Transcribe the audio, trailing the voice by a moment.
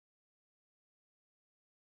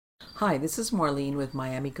Hi, this is Marlene with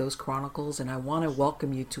Miami Ghost Chronicles, and I want to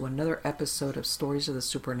welcome you to another episode of Stories of the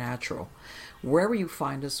Supernatural. Wherever you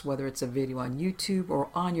find us, whether it's a video on YouTube or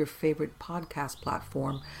on your favorite podcast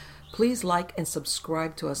platform, please like and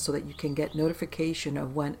subscribe to us so that you can get notification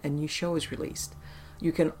of when a new show is released.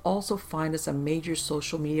 You can also find us on major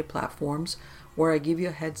social media platforms where I give you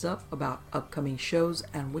a heads up about upcoming shows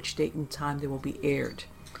and which date and time they will be aired.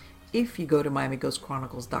 If you go to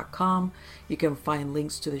MiamiGhostChronicles.com, you can find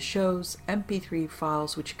links to the shows, MP3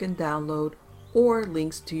 files which you can download, or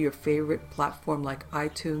links to your favorite platform like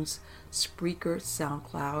iTunes, Spreaker,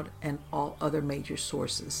 SoundCloud, and all other major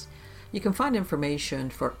sources. You can find information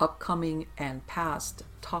for upcoming and past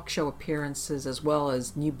talk show appearances as well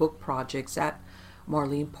as new book projects at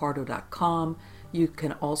MarlenePardo.com. You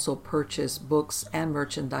can also purchase books and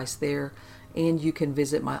merchandise there, and you can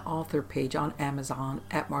visit my author page on Amazon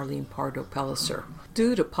at Marlene Pardo Pellicer.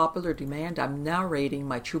 Due to popular demand, I'm narrating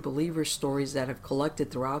my True Believer stories that I've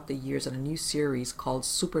collected throughout the years in a new series called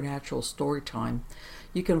Supernatural Storytime.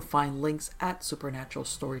 You can find links at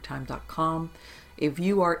supernaturalstorytime.com. If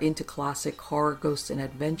you are into classic horror, ghost, and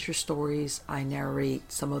adventure stories, I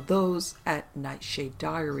narrate some of those at Nightshade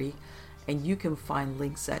Diary, and you can find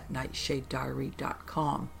links at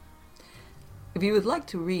nightshadediary.com. If you would like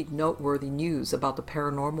to read noteworthy news about the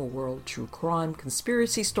paranormal world, true crime,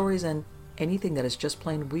 conspiracy stories, and anything that is just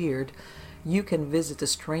plain weird, you can visit the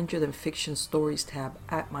Stranger Than Fiction Stories tab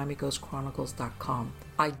at MiamiGhostChronicles.com.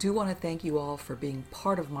 I do want to thank you all for being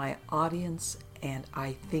part of my audience, and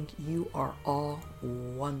I think you are all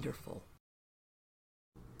wonderful.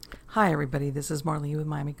 Hi everybody, this is Marlene with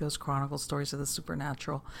Miami Ghost Chronicles, Stories of the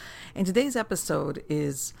Supernatural, and today's episode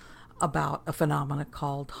is about a phenomenon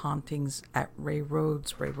called hauntings at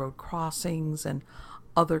railroads, railroad crossings, and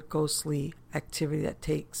other ghostly activity that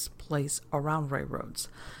takes place around railroads.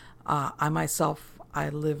 I myself, I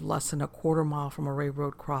live less than a quarter mile from a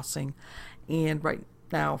railroad crossing, and right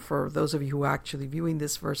now, for those of you who are actually viewing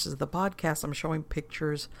this versus the podcast, I'm showing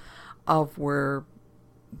pictures of where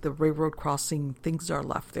the railroad crossing things are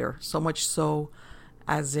left there. So much so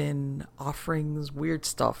as in offerings, weird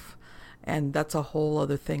stuff. And that's a whole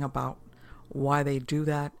other thing about why they do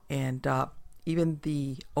that. And even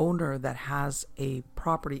the owner that has a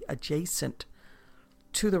property adjacent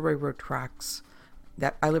to the railroad tracks,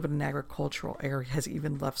 that I live in an agricultural area, has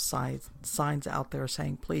even left signs out there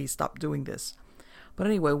saying, please stop doing this. But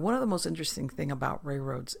anyway, one of the most interesting thing about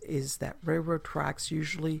railroads is that railroad tracks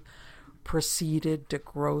usually preceded the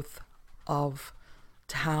growth of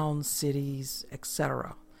towns, cities,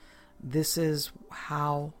 etc. This is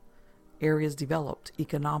how areas developed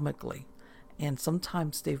economically, and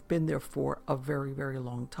sometimes they've been there for a very, very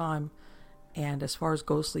long time. And as far as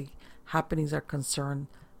ghostly happenings are concerned,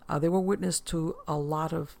 they were witness to a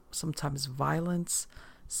lot of sometimes violence,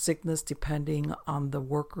 sickness, depending on the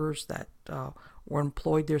workers that were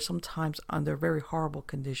employed there, sometimes under very horrible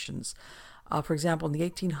conditions. For example, in the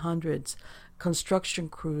 1800s, construction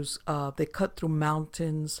crews, they cut through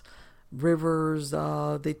mountains, rivers,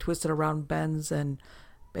 they twisted around bends, and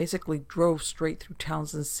basically drove straight through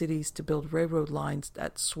towns and cities to build railroad lines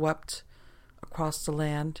that swept across the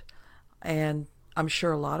land. And I'm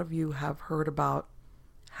sure a lot of you have heard about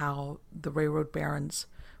how the railroad barons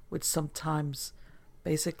would sometimes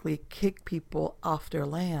basically kick people off their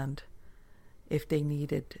land if they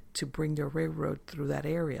needed to bring their railroad through that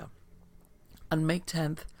area. On May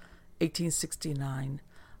 10th, 1869,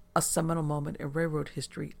 a seminal moment in railroad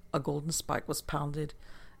history, a golden spike was pounded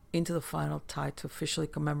into the final tie to officially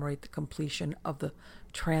commemorate the completion of the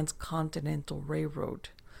Transcontinental Railroad.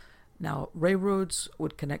 Now, railroads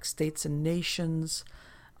would connect states and nations.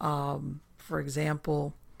 For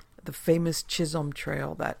example, the famous Chisholm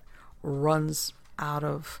Trail that runs out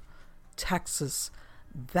of Texas,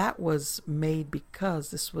 that was made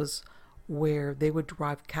because this was where they would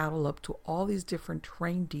drive cattle up to all these different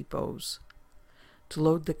train depots to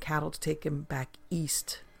load the cattle to take them back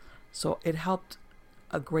east. So it helped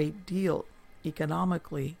a great deal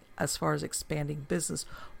economically as far as expanding business,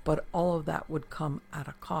 but all of that would come at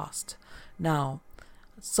a cost. Now,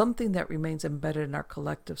 something that remains embedded in our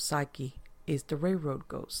collective psyche is the railroad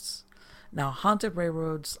ghosts. Now, haunted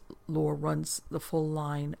railroads lore runs the full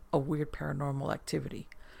line of weird paranormal activity,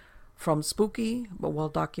 from spooky but well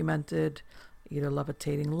documented, either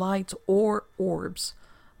levitating lights or orbs.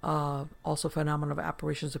 Also, phenomena of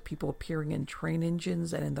apparitions of people appearing in train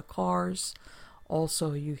engines and in the cars.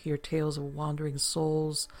 Also, you hear tales of wandering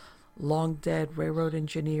souls, long dead railroad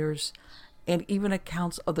engineers, and even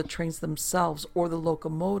accounts of the trains themselves or the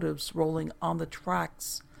locomotives rolling on the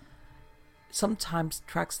tracks. Sometimes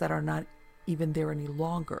tracks that are not even there any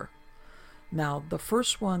longer. Now, the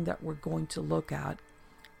first one that we're going to look at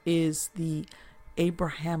is the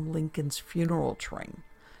Abraham Lincoln's funeral train.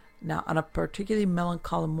 Now, on a particularly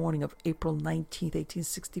melancholy morning of April 19th,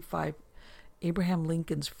 1865, Abraham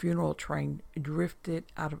Lincoln's funeral train drifted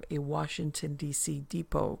out of a Washington, D.C.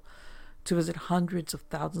 depot to visit hundreds of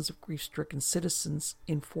thousands of grief-stricken citizens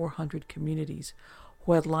in 400 communities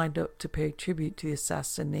who had lined up to pay tribute to the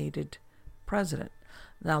assassinated president.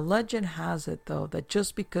 Now, legend has it, though, that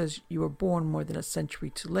just because you were born more than a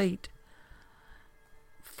century too late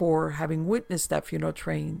for having witnessed that funeral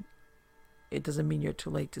train, it doesn't mean you're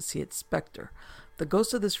too late to see its specter. The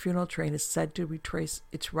ghost of this funeral train is said to retrace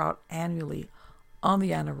its route annually on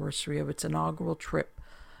the anniversary of its inaugural trip.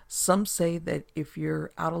 Some say that if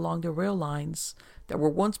you're out along the rail lines that were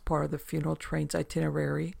once part of the funeral train's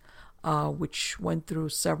itinerary, which went through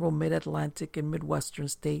several mid-Atlantic and Midwestern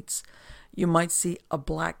states, you might see a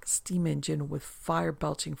black steam engine with fire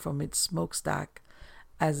belching from its smokestack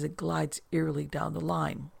as it glides eerily down the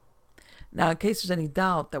line. Now, in case there's any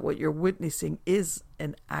doubt that what you're witnessing is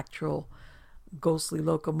an actual ghostly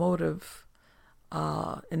locomotive,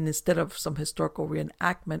 and instead of some historical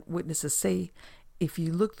reenactment, witnesses say if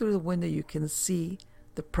you look through the window, you can see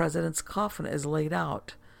the president's coffin is laid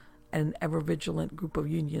out, and an ever-vigilant group of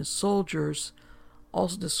Union soldiers,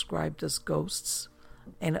 also described as ghosts,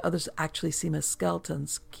 and others actually seen as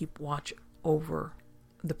skeletons, keep watch over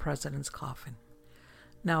the president's coffin.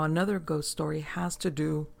 Now, another ghost story has to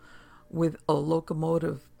do with a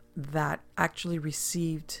locomotive that actually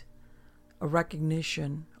received a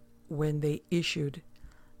recognition when they issued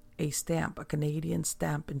a stamp, a Canadian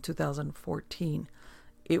stamp in 2014.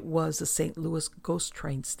 It was the St. Louis Ghost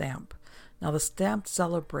Train stamp. Now, the stamp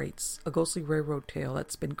celebrates a ghostly railroad tale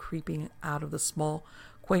that's been creeping out of the small,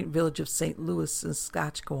 quaint village of St. Louis in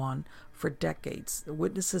Saskatchewan for decades. The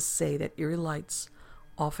witnesses say that eerie lights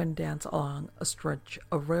often dance along a stretch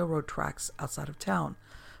of railroad tracks outside of town.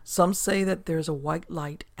 Some say that there's a white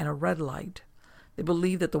light and a red light. They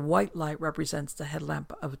believe that the white light represents the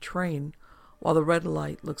headlamp of a train, while the red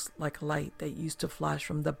light looks like a light that used to flash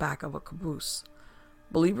from the back of a caboose.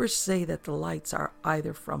 Believers say that the lights are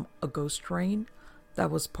either from a ghost train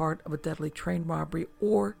that was part of a deadly train robbery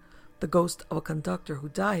or the ghost of a conductor who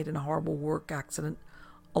died in a horrible work accident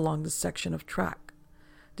along the section of track.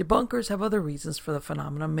 Debunkers have other reasons for the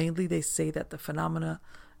phenomena. Mainly, they say that the phenomena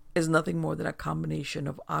is nothing more than a combination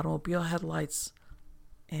of automobile headlights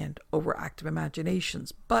and overactive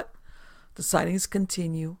imaginations. But the sightings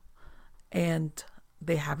continue, and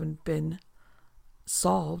they haven't been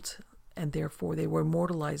solved, and therefore they were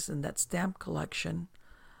immortalized in that stamp collection,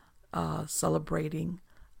 celebrating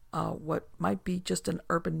what might be just an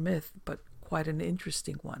urban myth, but quite an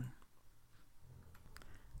interesting one.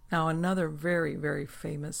 Now, another very, very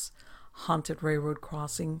famous haunted railroad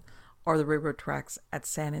crossing are the railroad tracks at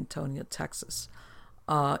San Antonio, Texas.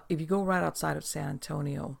 If you go right outside of San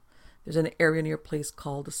Antonio, there's an area near a place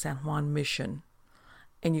called the San Juan Mission,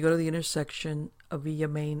 and you go to the intersection of Villa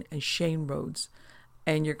Main and Shane Roads,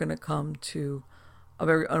 and you're going to come to a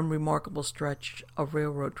very unremarkable stretch of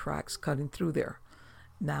railroad tracks cutting through there.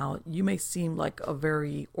 Now, you may seem like a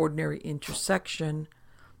very ordinary intersection,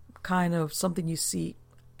 kind of something you see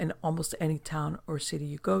in almost any town or city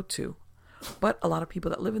you go to. But a lot of people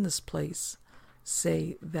that live in this place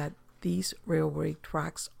say that these railway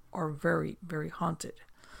tracks are very, very haunted.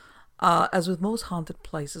 As with most haunted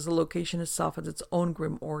places, the location itself has its own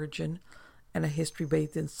grim origin and a history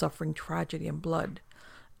bathed in suffering, tragedy, and blood.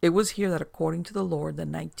 It was here that, according to the lore, in the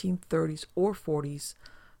 1930s or 40s,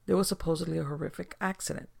 there was supposedly a horrific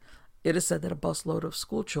accident. It is said that a busload of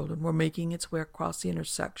school children were making its way across the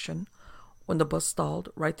intersection when the bus stalled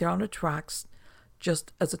right there on the tracks,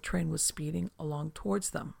 just as the train was speeding along towards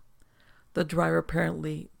them. The driver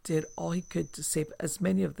apparently did all he could to save as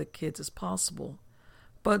many of the kids as possible.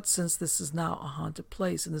 But since this is now a haunted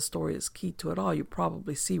place and the story is key to it all, you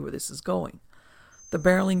probably see where this is going. The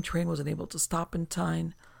barreling train was unable to stop in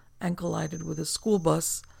time and collided with a school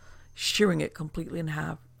bus, shearing it completely in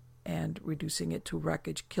half and reducing it to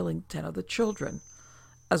wreckage, killing 10 of the children,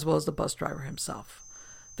 as well as the bus driver himself.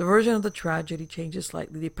 The version of the tragedy changes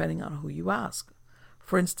slightly depending on who you ask.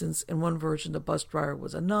 For instance, in one version, the bus driver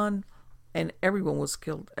was a nun, and everyone was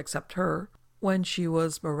killed except her, when she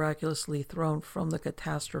was miraculously thrown from the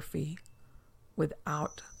catastrophe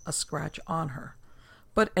without a scratch on her.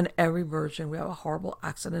 But in every version, we have a horrible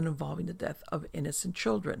accident involving the death of innocent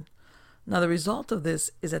children. Now, the result of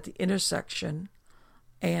this is that the intersection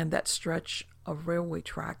and that stretch of railway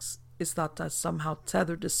tracks is thought to somehow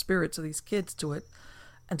tether the spirits of these kids to it,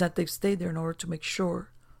 and that they've stayed there in order to make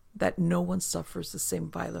sure that no one suffers the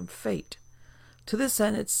same violent fate. To this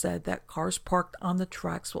end, it's said that cars parked on the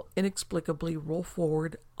tracks will inexplicably roll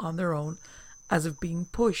forward on their own as if being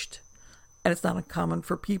pushed, and it's not uncommon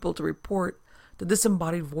for people to report the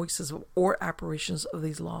disembodied voices or apparitions of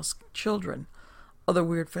these lost children. Other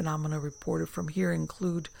weird phenomena reported from here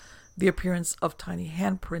include the appearance of tiny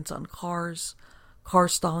handprints on cars,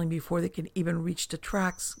 cars stalling before they can even reach the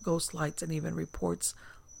tracks, ghost lights, and even reports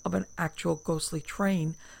of an actual ghostly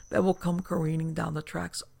train that will come careening down the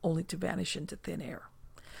tracks only to vanish into thin air.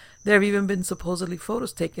 There have even been supposedly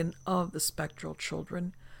photos taken of the spectral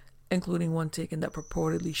children, including one taken that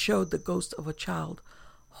purportedly showed the ghost of a child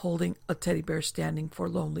holding a teddy bear standing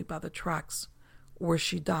forlornly by the tracks where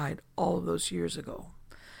she died all of those years ago.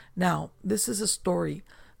 Now, this is a story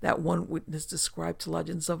that one witness described to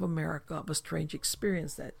Legends of America of a strange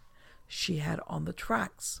experience that she had on the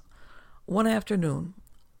tracks. One afternoon,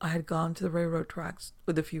 I had gone to the railroad tracks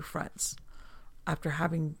with a few friends. After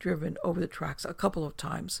having driven over the tracks a couple of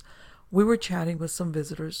times, we were chatting with some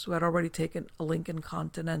visitors who had already taken a Lincoln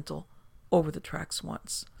Continental over the tracks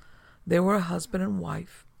once. They were a husband and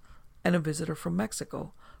wife and a visitor from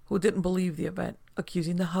Mexico who didn't believe the event,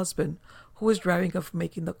 accusing the husband, who was driving, of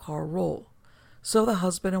making the car roll. So the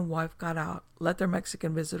husband and wife got out, let their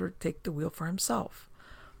Mexican visitor take the wheel for himself.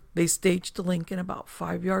 They staged the Lincoln about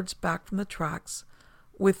 5 yards back from the tracks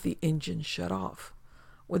with the engine shut off.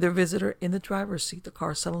 With their visitor in the driver's seat, the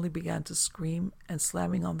car suddenly began to scream and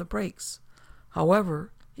slamming on the brakes.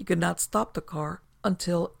 However, he could not stop the car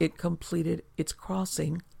until it completed its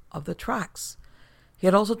crossing of the tracks. He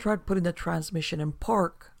had also tried putting the transmission in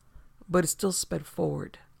park, but it still sped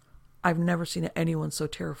forward. I've never seen anyone so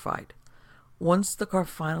terrified. Once the car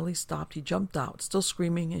finally stopped, he jumped out, still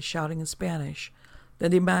screaming and shouting in Spanish,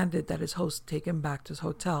 then demanded that his host take him back to his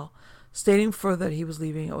hotel, stating further that he was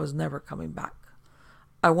leaving and was never coming back.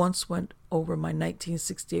 I once went over my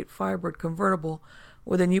 1968 Firebird convertible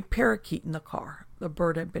with a new parakeet in the car. The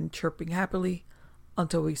bird had been chirping happily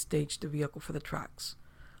until we staged the vehicle for the tracks,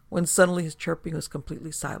 when suddenly his chirping was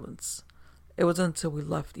completely silenced. It was until we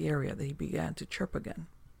left the area that he began to chirp again.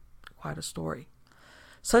 Quite a story.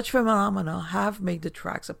 Such phenomena have made the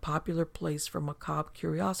tracks a popular place for macabre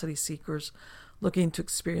curiosity seekers looking to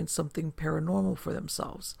experience something paranormal for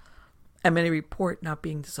themselves, and many report not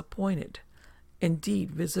being disappointed.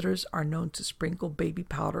 Indeed, visitors are known to sprinkle baby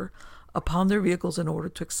powder upon their vehicles in order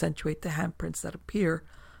to accentuate the handprints that appear,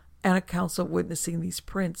 and accounts of witnessing these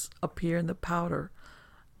prints appear in the powder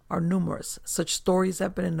are numerous. Such stories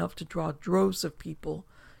have been enough to draw droves of people,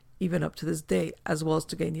 even up to this day, as well as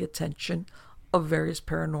to gain the attention of various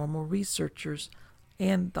paranormal researchers,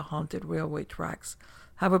 and the haunted railway tracks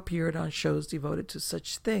have appeared on shows devoted to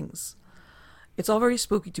such things. It's all very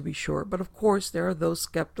spooky, to be sure, but of course there are those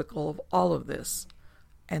skeptical of all of this,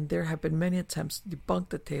 and there have been many attempts to debunk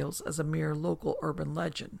the tales as a mere local urban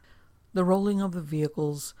legend. The rolling of the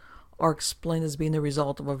vehicles are explained as being the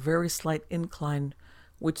result of a very slight incline,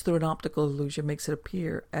 which through an optical illusion makes it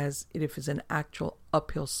appear as if it is an actual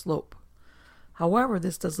uphill slope. However,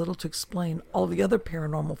 this does little to explain all the other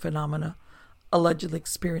paranormal phenomena allegedly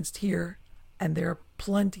experienced here, and there are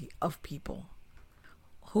plenty of people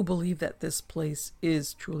who believe that this place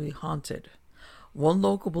is truly haunted. One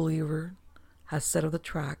local believer has said of the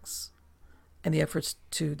tracks and the efforts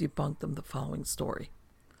to debunk them the following story.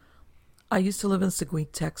 I used to live in Seguin,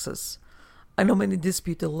 Texas. I know many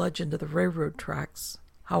dispute the legend of the railroad tracks.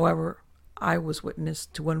 However, I was witness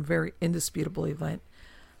to one very indisputable event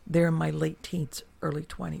there in my late teens, early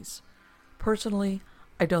 20s. Personally,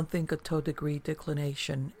 I don't think a toe degree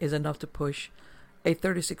declination is enough to push a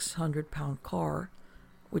 3,600-pound car,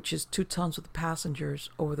 which is 2 tons with passengers,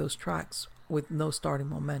 over those tracks with no starting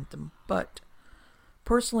momentum. But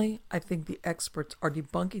personally, I think the experts are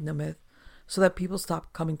debunking the myth so that people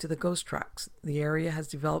stop coming to the ghost tracks. The area has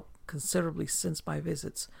developed considerably since my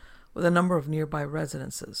visits, with a number of nearby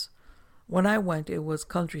residences. When I went, it was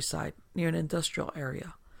countryside, near an industrial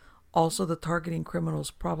area. Also, the targeting criminals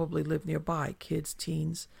probably live nearby, kids,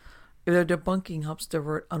 teens. If their debunking helps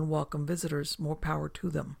divert unwelcome visitors, more power to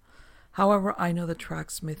them. However, I know the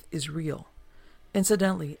tracks myth is real.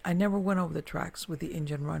 Incidentally, I never went over the tracks with the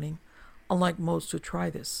engine running, unlike most who try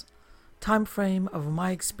this. Time frame of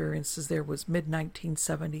my experiences there was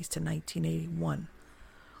mid-1970s to 1981.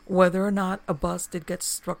 Whether or not a bus did get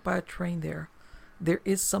struck by a train there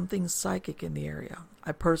is something psychic in the area.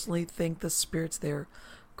 I personally think the spirits there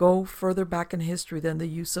go further back in history than the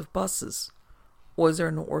use of buses. Was there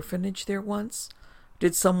an orphanage there once?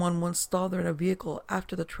 Did someone once stall there in a vehicle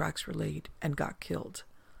after the tracks were laid and got killed?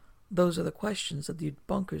 Those are the questions that the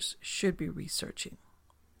debunkers should be researching.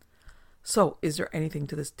 So, is there anything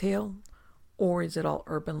to this tale? Or is it all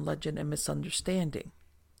urban legend and misunderstanding?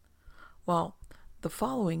 Well, the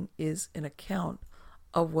following is an account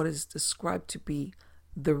of what is described to be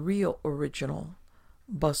the real original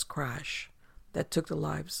bus crash that took the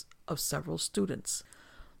lives of several students.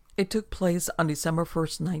 It took place on December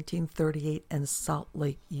 1st, 1938 in Salt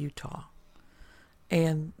Lake, Utah.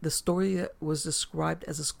 And the story was described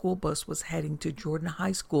as a school bus was heading to Jordan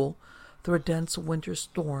High School through a dense winter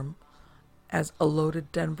storm as a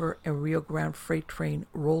loaded Denver and Rio Grande freight train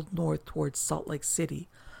rolled north towards Salt Lake City,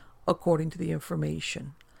 according to the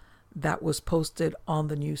information that was posted on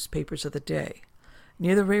the newspapers of the day.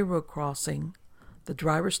 Near the railroad crossing, the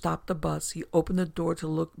driver stopped the bus. He opened the door to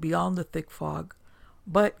look beyond the thick fog,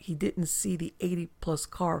 but he didn't see the 80-plus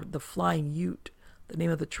car, the Flying Ute, the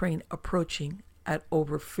name of the train, approaching at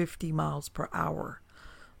over 50 miles per hour.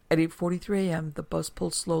 At 8:43 a.m., the bus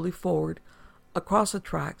pulled slowly forward across the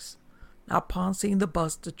tracks. Now, upon seeing the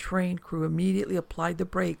bus, the train crew immediately applied the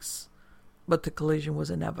brakes, but the collision was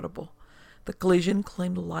inevitable. The collision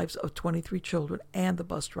claimed the lives of 23 children and the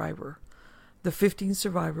bus driver. The 15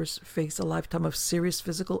 survivors faced a lifetime of serious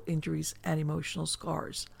physical injuries and emotional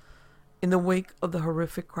scars. In the wake of the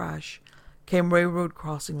horrific crash came railroad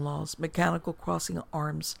crossing laws, mechanical crossing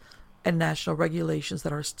arms, and national regulations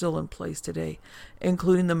that are still in place today,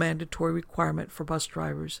 including the mandatory requirement for bus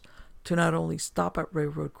drivers to not only stop at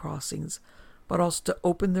railroad crossings, but also to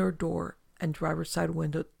open their door and driver's side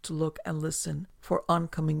window to look and listen for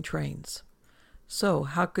oncoming trains. So,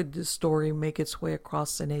 how could this story make its way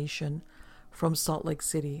across the nation from Salt Lake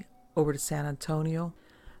City over to San Antonio?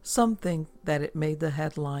 Some think that it made the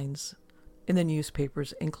headlines in the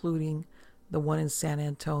newspapers, including the one in San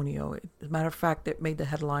Antonio. As a matter of fact, it made the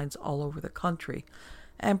headlines all over the country.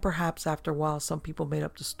 And perhaps after a while, some people made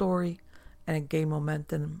up the story and it gained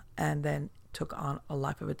momentum and then took on a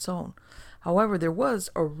life of its own. However, there was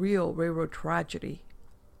a real railroad tragedy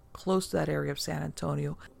close to that area of San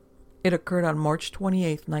Antonio. It occurred on March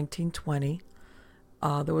 28, 1920.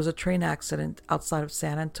 There was a train accident outside of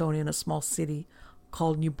San Antonio in a small city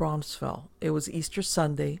called New Braunfels. It was Easter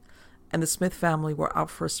Sunday, and the Smith family were out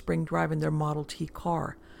for a spring drive in their Model T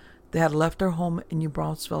car. They had left their home in New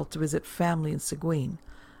Braunfels to visit family in Seguin.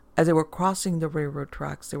 As they were crossing the railroad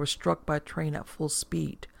tracks, they were struck by a train at full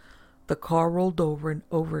speed. The car rolled over and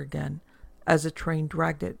over again as the train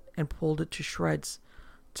dragged it and pulled it to shreds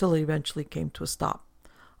till it eventually came to a stop.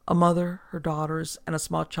 A mother, her daughters, and a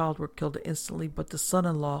small child were killed instantly, but the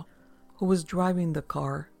son-in-law, who was driving the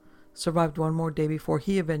car, survived one more day before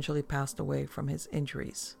he eventually passed away from his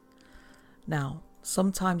injuries. Now,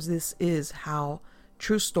 sometimes this is how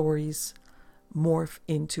true stories morph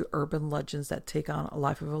into urban legends that take on a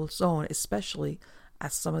life of its own, especially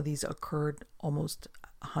as some of these occurred almost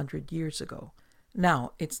 100 years ago.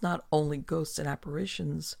 Now, it's not only ghosts and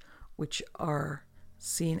apparitions which are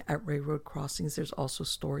seen at railroad crossings. There's also a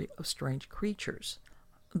story of strange creatures.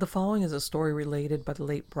 The following is a story related by the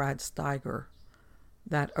late Brad Steiger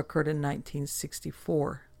that occurred in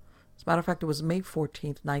 1964. As a matter of fact, it was May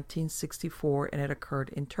 14th, 1964, and it occurred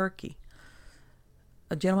in Turkey.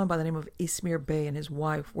 A gentleman by the name of Ismir Bey and his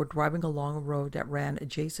wife were driving along a road that ran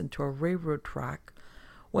adjacent to a railroad track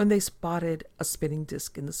when they spotted a spinning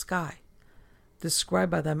disc in the sky,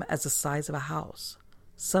 described by them as the size of a house.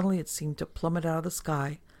 Suddenly it seemed to plummet out of the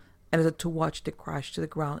sky, and as the two watched it crash to the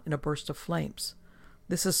ground in a burst of flames.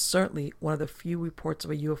 This is certainly one of the few reports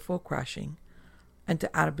of a UFO crashing, and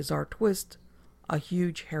to add a bizarre twist, a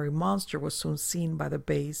huge hairy monster was soon seen by the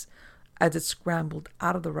Bays as it scrambled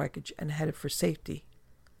out of the wreckage and headed for safety,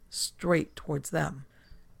 straight towards them.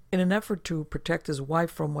 In an effort to protect his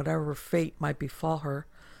wife from whatever fate might befall her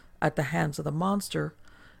at the hands of the monster,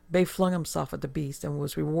 Bay flung himself at the beast and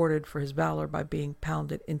was rewarded for his valor by being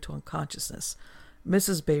pounded into unconsciousness.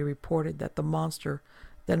 Mrs. Bay reported that the monster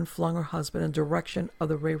then flung her husband in the direction of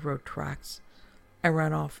the railroad tracks and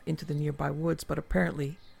ran off into the nearby woods, but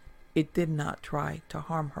apparently it did not try to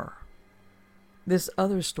harm her. This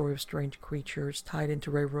other story of strange creatures tied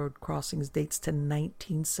into railroad crossings dates to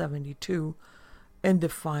 1972 in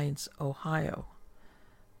Defiance, Ohio.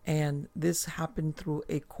 And this happened through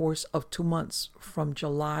a course of 2 months from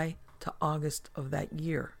July to August of that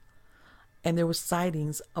year. And there were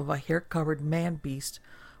sightings of a hair-covered man-beast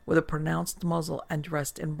with a pronounced muzzle and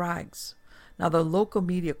dressed in rags. Now, the local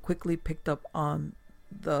media quickly picked up on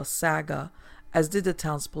the saga, as did the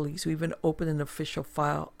town's police, who even opened an official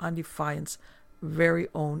file on Defiance's very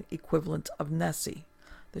own equivalent of Nessie,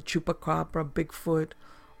 the Chupacabra, Bigfoot,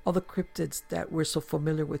 all the cryptids that we're so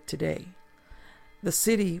familiar with today. The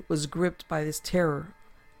city was gripped by this terror,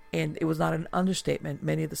 and it was not an understatement.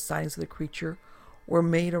 Many of the sightings of the creature were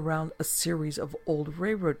made around a series of old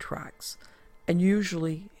railroad tracks, and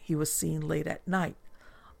usually he was seen late at night.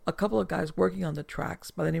 A couple of guys working on the tracks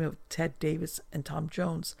by the name of Ted Davis and Tom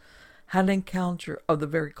Jones had an encounter of the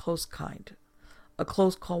very close kind. A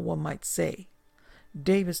close call, one might say.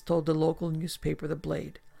 Davis told the local newspaper, The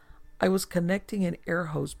Blade, "I was connecting an air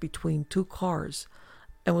hose between two cars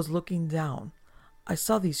and was looking down. I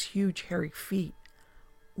saw these huge hairy feet.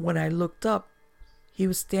 When I looked up, he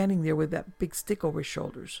was standing there with that big stick over his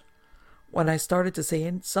shoulders. When I started to say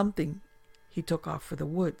something, he took off for the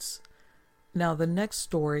woods." Now, the next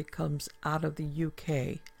story comes out of the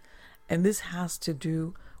UK, and this has to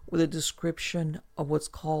do with a description of what's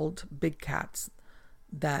called big cats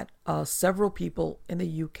that several people in the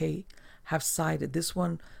UK have cited. This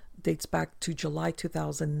one dates back to July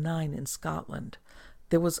 2009 in Scotland.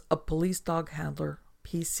 There was a police dog handler,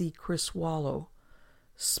 PC Chris Wallow,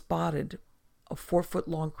 spotted a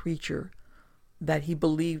 4-foot-long creature that he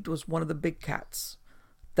believed was one of the big cats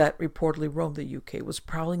that reportedly roamed the UK. It was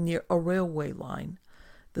prowling near a railway line.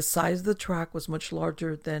 The size of the track was much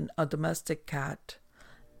larger than a domestic cat,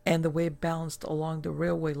 and the way it balanced along the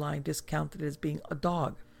railway line discounted it as being a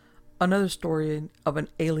dog. Another story of an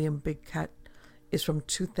alien big cat is from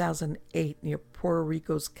 2008 near Puerto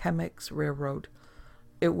Rico's Chemex Railroad.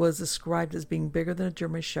 It was described as being bigger than a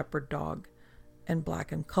German Shepherd dog and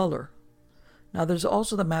black in color. Now, there's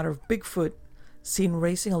also the matter of Bigfoot seen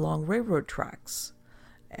racing along railroad tracks.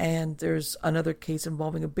 And there's another case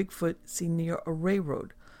involving a Bigfoot seen near a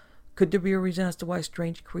railroad. Could there be a reason as to why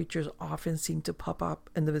strange creatures often seem to pop up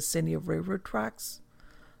in the vicinity of railroad tracks?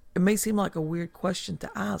 It may seem like a weird question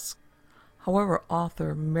to ask. However,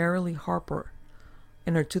 author Marilee Harper,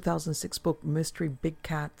 in her 2006 book Mystery Big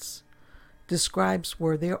Cats, describes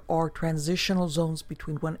where there are transitional zones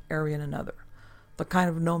between one area and another, the kind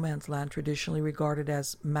of no man's land traditionally regarded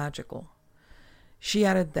as magical. She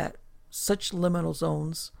added that such liminal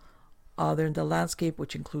zones are in the landscape,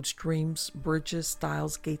 which includes streams, bridges,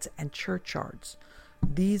 stiles, gates, and churchyards.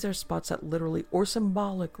 These are spots that literally or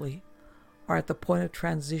symbolically are at the point of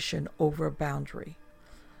transition over a boundary.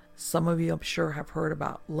 Some of you, I'm sure, have heard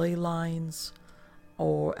about ley lines,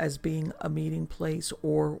 or as being a meeting place,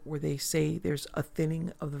 or where they say there's a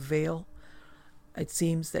thinning of the veil. It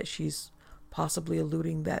seems that she's possibly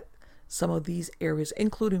alluding that some of these areas,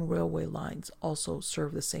 including railway lines, also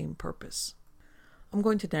serve the same purpose. I'm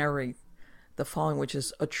going to narrate the following, which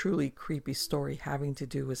is a truly creepy story having to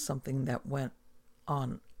do with something that went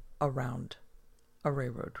on around a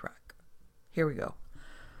railroad track. Here we go.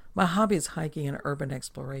 My hobby is hiking and urban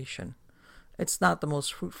exploration. It's not the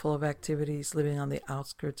most fruitful of activities, living on the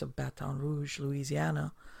outskirts of Baton Rouge,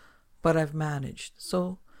 Louisiana, but I've managed.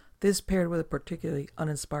 So this, paired with a particularly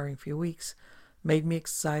uninspiring few weeks, made me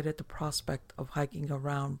excited at the prospect of hiking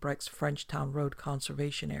around Breck's Frenchtown Road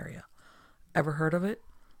Conservation Area. Ever heard of it?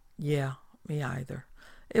 Yeah, me either.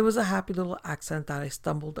 It was a happy little accident that I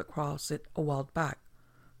stumbled across it a while back,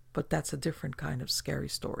 but that's a different kind of scary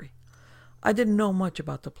story. I didn't know much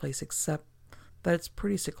about the place except that it's a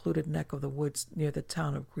pretty secluded neck of the woods near the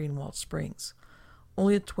town of Greenwald Springs,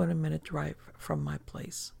 only a 20-minute drive from my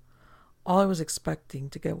place. All I was expecting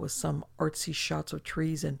to get was some artsy shots of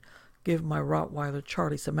trees and give my Rottweiler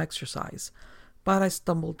Charlie some exercise, but I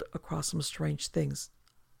stumbled across some strange things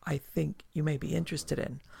I think you may be interested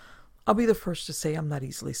in. I'll be the first to say I'm not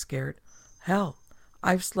easily scared. Hell,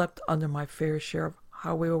 I've slept under my fair share of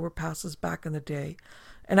highway overpasses back in the day,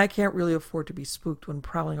 and I can't really afford to be spooked when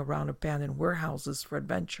prowling around abandoned warehouses for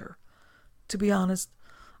adventure. To be honest,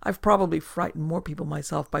 I've probably frightened more people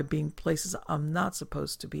myself by being places I'm not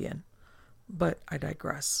supposed to be in. But I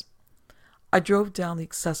digress. I drove down the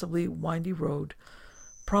excessively windy road,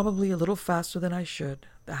 probably a little faster than I should.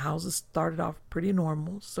 The houses started off pretty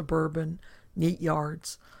normal, suburban, neat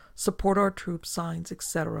yards, support our troops signs,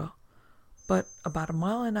 etc. But about a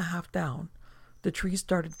mile and a half down, the trees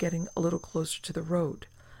started getting a little closer to the road,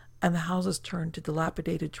 and the houses turned to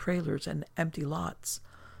dilapidated trailers and empty lots.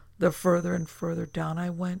 The further and further down I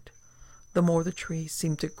went, the more the trees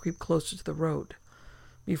seemed to creep closer to the road.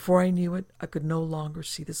 Before I knew it, I could no longer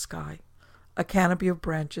see the sky. A canopy of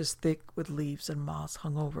branches thick with leaves and moss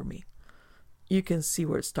hung over me. You can see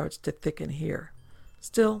where it starts to thicken here.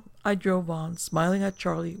 Still, I drove on, smiling at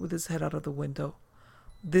Charlie with his head out of the window.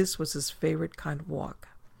 This was his favorite kind of walk.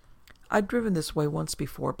 I'd driven this way once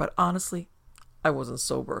before, but honestly, I wasn't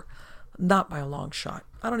sober. Not by a long shot.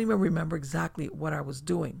 I don't even remember exactly what I was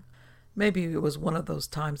doing. Maybe it was one of those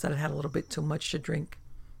times that I had a little bit too much to drink.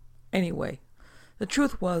 Anyway, the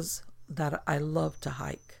truth was that I love to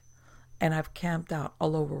hike, and I've camped out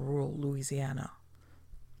all over rural Louisiana.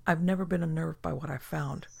 I've never been unnerved by what I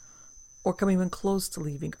found, or come even close to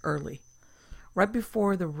leaving early. Right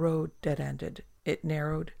before the road dead-ended, it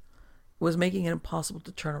narrowed. It was making it impossible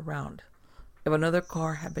to turn around. If another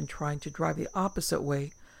car had been trying to drive the opposite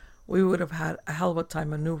way, we would have had a hell of a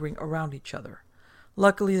time maneuvering around each other.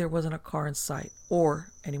 Luckily, there wasn't a car in sight,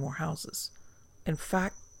 or any more houses. In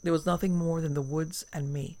fact, there was nothing more than the woods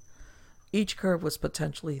and me. Each curve was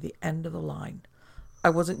potentially the end of the line. I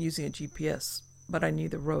wasn't using a GPS, but I knew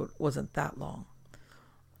the road wasn't that long.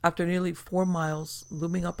 After nearly 4 miles,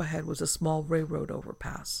 looming up ahead was a small railroad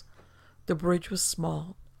overpass. The bridge was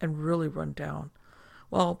small and really run down.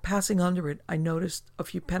 While passing under it, I noticed a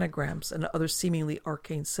few pentagrams and other seemingly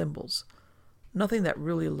arcane symbols. Nothing that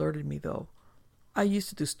really alerted me, though. I used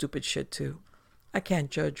to do stupid shit, too. I can't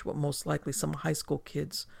judge what most likely some high school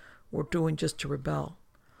kids were doing just to rebel.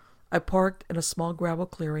 I parked in a small gravel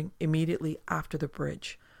clearing immediately after the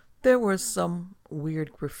bridge. There was some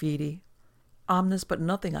weird graffiti. Ominous, but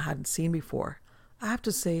nothing I hadn't seen before. I have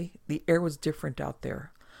to say, the air was different out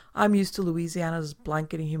there. I'm used to Louisiana's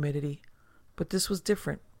blanketing humidity, but this was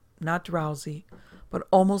different. Not drowsy, but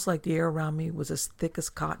almost like the air around me was as thick as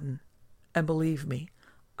cotton. And believe me,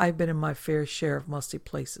 I've been in my fair share of musty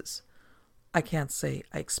places. I can't say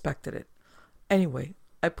I expected it. Anyway,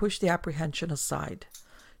 I pushed the apprehension aside.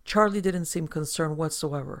 Charlie didn't seem concerned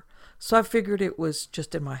whatsoever, so I figured it was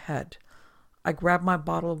just in my head. I grabbed my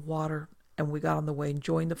bottle of water and we got on the way,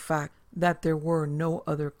 enjoying the fact that there were no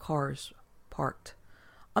other cars parked.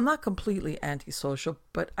 I'm not completely antisocial,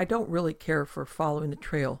 but I don't really care for following the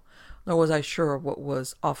trail, nor was I sure of what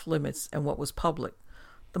was off limits and what was public.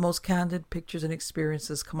 The most candid pictures and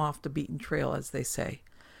experiences come off the beaten trail, as they say.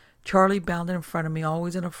 Charlie bounded in front of me,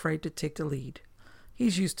 always unafraid to take the lead.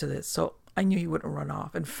 He's used to this, so I knew he wouldn't run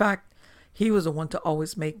off. In fact, he was the one to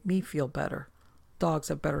always make me feel better. Dogs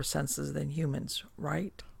have better senses than humans,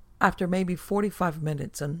 right? After maybe 45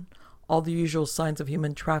 minutes and all the usual signs of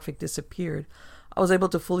human traffic disappeared, I was able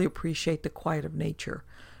to fully appreciate the quiet of nature.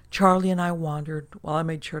 Charlie and I wandered while I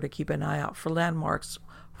made sure to keep an eye out for landmarks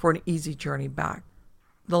for an easy journey back.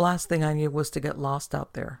 The last thing I needed was to get lost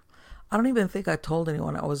out there. I don't even think I told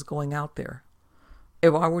anyone I was going out there.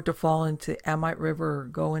 If I were to fall into Amite River or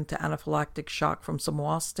go into anaphylactic shock from some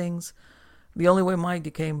wasp stings, the only way my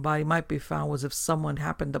decaying body might be found was if someone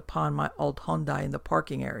happened upon my old Hyundai in the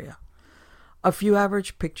parking area. A few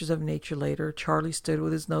average pictures of nature later, Charlie stood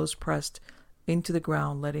with his nose pressed into the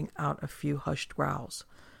ground, letting out a few hushed growls.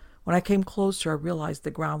 When I came closer, I realized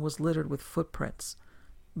the ground was littered with footprints.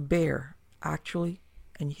 Bare, actually,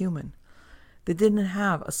 and human. They didn't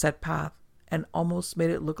have a set path, and almost made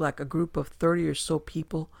it look like a group of 30 or so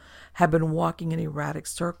people had been walking in erratic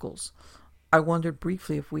circles. I wondered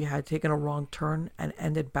briefly if we had taken a wrong turn and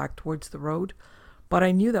ended back towards the road, but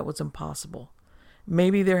I knew that was impossible.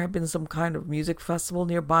 Maybe there had been some kind of music festival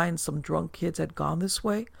nearby and some drunk kids had gone this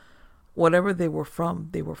way. Whatever they were from,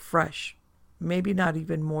 they were fresh. Maybe not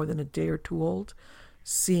even more than a day or two old,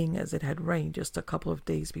 seeing as it had rained just a couple of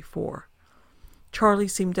days before. Charlie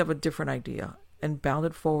seemed to have a different idea and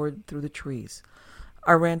bounded forward through the trees.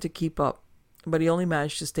 I ran to keep up, but he only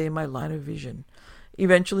managed to stay in my line of vision.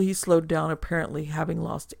 Eventually he slowed down, apparently having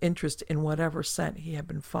lost interest in whatever scent he had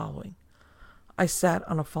been following. I sat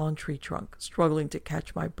on a fallen tree trunk, struggling to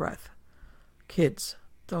catch my breath. Kids,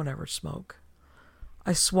 don't ever smoke.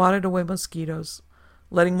 I swatted away mosquitoes,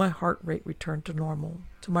 letting my heart rate return to normal.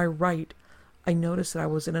 To my right, I noticed that I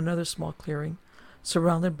was in another small clearing,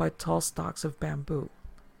 surrounded by tall stalks of bamboo.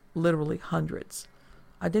 Literally hundreds.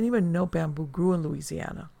 I didn't even know bamboo grew in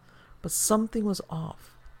Louisiana, but something was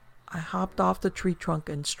off. I hopped off the tree trunk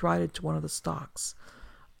and strided to one of the stalks.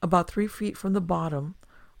 About 3 feet from the bottom,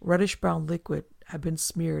 reddish-brown liquid had been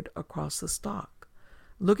smeared across the stalk.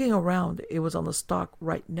 Looking around, it was on the stalk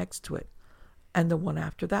right next to it, and the one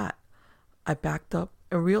after that. I backed up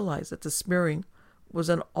and realized that the smearing was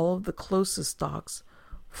on all of the closest stalks,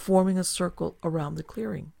 forming a circle around the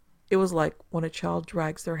clearing. It was like when a child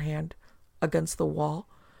drags their hand against the wall,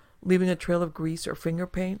 leaving a trail of grease or finger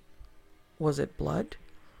paint. Was it blood?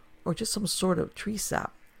 Or just some sort of tree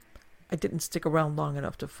sap? I didn't stick around long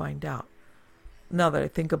enough to find out. Now that I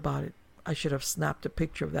think about it, I should have snapped a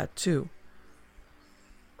picture of that too.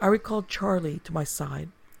 I recalled Charlie to my side,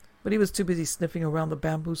 but he was too busy sniffing around the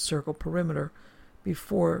bamboo circle perimeter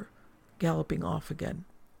before galloping off again.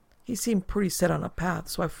 He seemed pretty set on a path,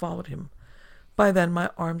 so I followed him. By then,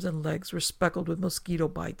 my arms and legs were speckled with mosquito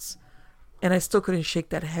bites, and I still couldn't shake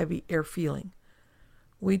that heavy air feeling.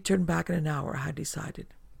 We'd turn back in an hour, I had decided.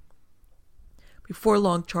 Before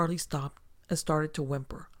long, Charlie stopped and started to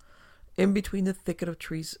whimper. In between the thicket of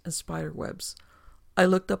trees and spider webs, I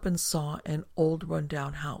looked up and saw an old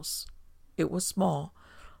run-down house. It was small,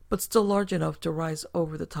 but still large enough to rise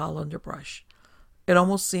over the tall underbrush. It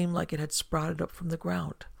almost seemed like it had sprouted up from the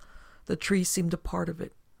ground. The tree seemed a part of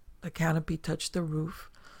it. The canopy touched the roof,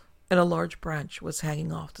 and a large branch was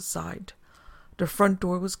hanging off the side. The front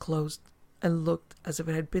door was closed and looked as if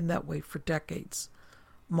it had been that way for decades.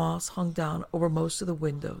 Moss hung down over most of the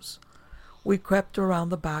windows. We crept around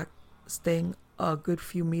the back, staying a good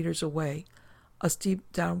few meters away. A steep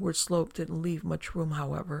downward slope didn't leave much room,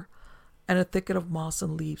 however, and a thicket of moss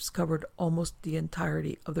and leaves covered almost the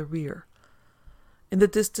entirety of the rear. In the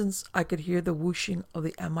distance, I could hear the whooshing of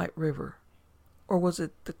the Amite River. Or was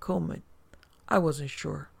it the Comet? I wasn't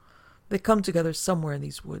sure. They come together somewhere in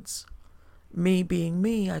these woods. Me being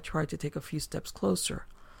me, I tried to take a few steps closer.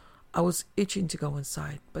 I was itching to go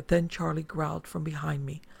inside, but then Charlie growled from behind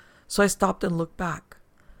me, so I stopped and looked back.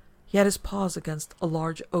 He had his paws against a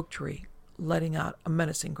large oak tree, letting out a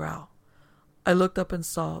menacing growl. I looked up and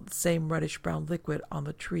saw the same reddish-brown liquid on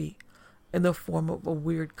the tree, in the form of a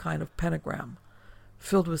weird kind of pentagram,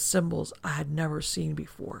 filled with symbols I had never seen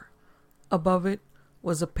before. Above it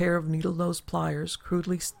was a pair of needle-nose pliers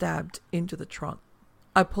crudely stabbed into the trunk.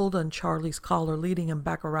 I pulled on Charlie's collar, leading him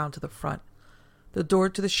back around to the front. The door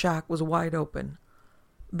to the shack was wide open,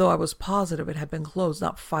 though I was positive it had been closed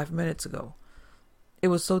not 5 minutes ago. It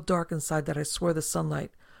was so dark inside that I swore the sunlight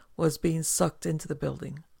was being sucked into the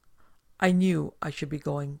building. I knew I should be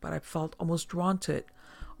going, but I felt almost drawn to it.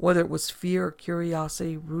 Whether it was fear or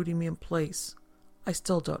curiosity rooting me in place, I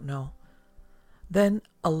still don't know. Then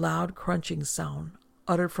a loud crunching sound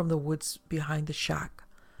uttered from the woods behind the shack.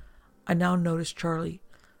 I now noticed Charlie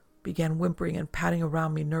began whimpering and patting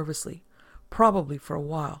around me nervously, probably for a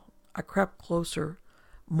while. I crept closer,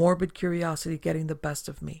 morbid curiosity getting the best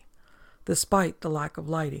of me. Despite the lack of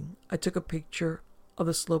lighting, I took a picture of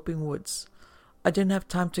the sloping woods. I didn't have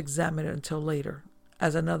time to examine it until later,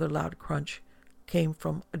 as another loud crunch came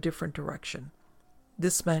from a different direction.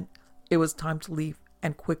 This meant it was time to leave,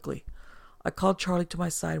 and quickly. I called Charlie to my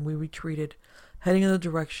side and we retreated, heading in the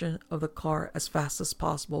direction of the car as fast as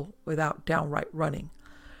possible without downright running.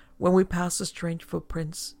 When we passed the strange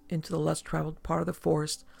footprints into the less traveled part of the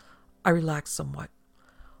forest, I relaxed somewhat.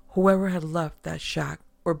 Whoever had left that shack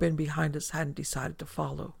or been behind us hadn't decided to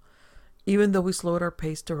follow. Even though we slowed our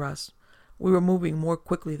pace to rest, we were moving more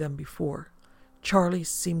quickly than before. Charlie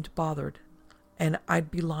seemed bothered, and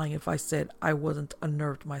I'd be lying if I said I wasn't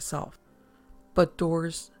unnerved myself. But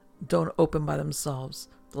doors don't open by themselves,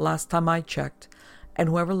 the last time I checked, and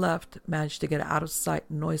whoever left managed to get out of sight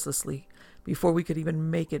noiselessly before we could even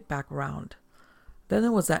make it back around. Then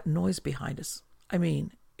there was that noise behind us. I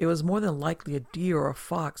mean, it was more than likely a deer or a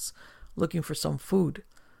fox looking for some food,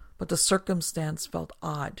 but the circumstance felt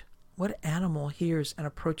odd. What animal hears and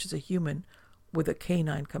approaches a human with a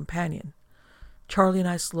canine companion? Charlie and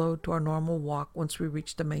I slowed to our normal walk once we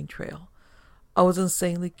reached the main trail. I was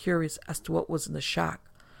insanely curious as to what was in the shack,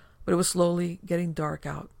 but it was slowly getting dark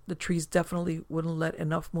out. The trees definitely wouldn't let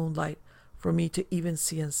enough moonlight for me to even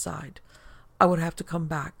see inside. I would have to come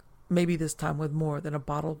back, maybe this time with more than a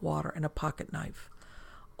bottle of water and a pocket knife.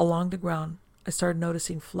 Along the ground, I started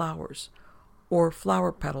noticing flowers, or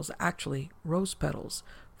flower petals, actually, rose petals.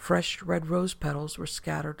 Fresh red rose petals were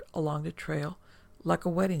scattered along the trail like a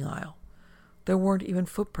wedding aisle. There weren't even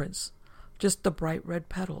footprints, just the bright red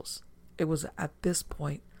petals. It was at this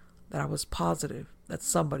point that I was positive that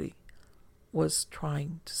somebody was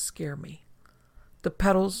trying to scare me. The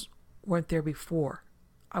petals weren't there before.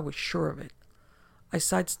 I was sure of it. I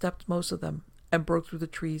sidestepped most of them and broke through the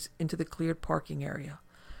trees into the cleared parking area.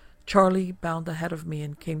 Charlie bounded ahead of me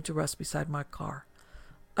and came to rest beside my car.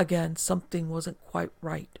 Again, something wasn't quite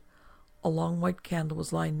right. A long white candle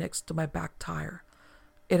was lying next to my back tire.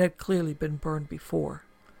 It had clearly been burned before.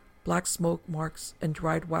 Black smoke marks and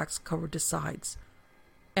dried wax covered the sides,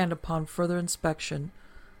 and upon further inspection,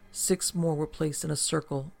 6 more were placed in a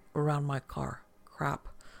circle around my car. Crap.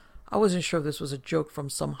 I wasn't sure if this was a joke from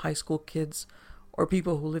some high school kids or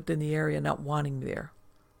people who lived in the area not wanting me there,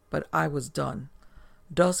 but I was done.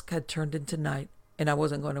 Dusk had turned into night, and I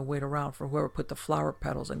wasn't going to wait around for whoever put the flower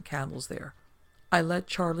petals and candles there. I led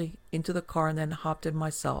Charlie into the car and then hopped in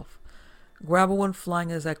myself. Gravel went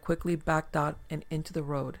flying as I quickly backed out and into the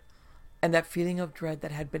road, and that feeling of dread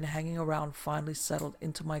that had been hanging around finally settled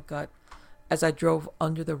into my gut as I drove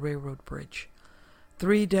under the railroad bridge.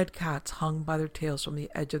 3 dead cats hung by their tails from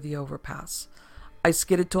the edge of the overpass. I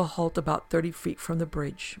skidded to a halt about 30 feet from the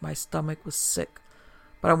bridge. My stomach was sick,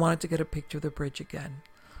 but I wanted to get a picture of the bridge again.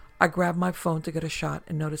 I grabbed my phone to get a shot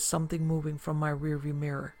and noticed something moving from my rearview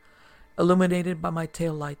mirror. Illuminated by my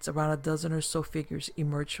taillights, around a dozen or so figures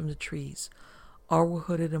emerged from the trees. All were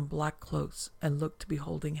hooded in black cloaks and looked to be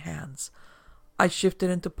holding hands. I shifted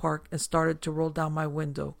into park and started to roll down my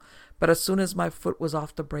window, but as soon as my foot was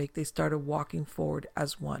off the brake, they started walking forward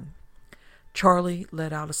as one. Charlie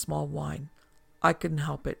let out a small whine. I couldn't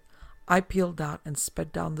help it. I peeled out and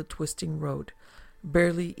sped down the twisting road,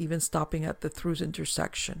 barely even stopping at the through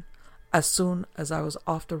intersection. As soon as I was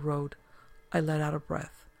off the road, I let out a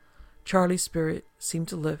breath. Charlie's spirit seemed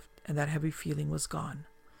to lift, and that heavy feeling was gone.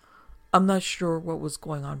 I'm not sure what was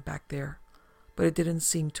going on back there, but it didn't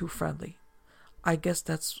seem too friendly. I guess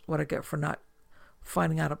that's what I get for not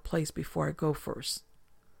finding out a place before I go first.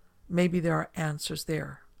 Maybe there are answers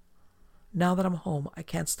there. Now that I'm home, I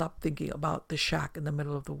can't stop thinking about the shack in the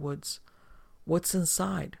middle of the woods. What's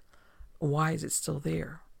inside? Why is it still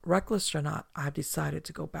there? Reckless or not, I have decided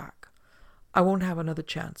to go back. I won't have another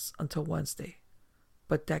chance until Wednesday,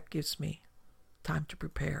 but that gives me time to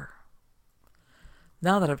prepare.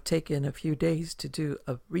 Now that I've taken a few days to do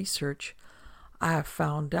a research, I have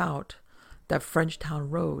found out that Frenchtown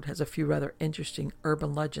Road has a few rather interesting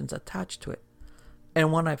urban legends attached to it.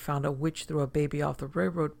 In one, I found a witch threw a baby off the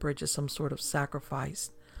railroad bridge as some sort of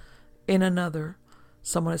sacrifice. In another,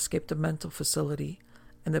 someone escaped a mental facility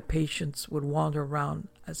and the patients would wander around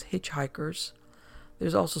as hitchhikers.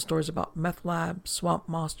 There's also stories about meth labs, swamp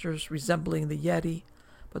monsters resembling the Yeti,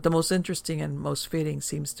 but the most interesting and most fitting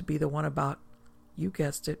seems to be the one about, you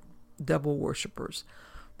guessed it, devil worshippers.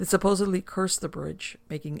 They supposedly cursed the bridge,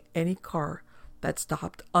 making any car that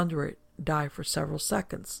stopped under it die for several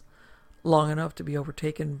seconds, long enough to be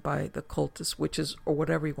overtaken by the cultists, witches, or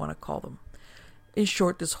whatever you want to call them. In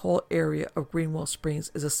short, this whole area of Greenwell Springs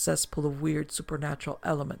is a cesspool of weird supernatural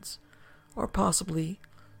elements, or possibly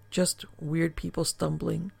just weird people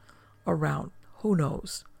stumbling around. Who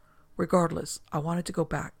knows? Regardless, I wanted to go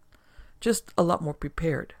back, just a lot more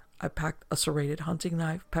prepared. I packed a serrated hunting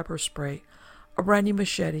knife, pepper spray, a brand new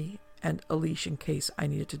machete, and a leash in case I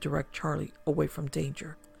needed to direct Charlie away from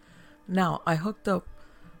danger. Now, I hooked up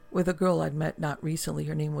with a girl I'd met not recently.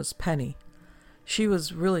 Her name was Penny. She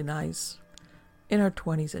was really nice, in her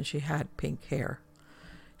 20s, and she had pink hair.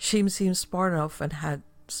 She seemed smart enough and had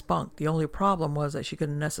spunk. The only problem was that she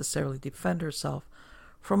couldn't necessarily defend herself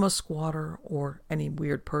from a squatter or any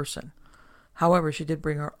weird person. However, she did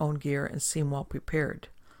bring her own gear and seemed well prepared.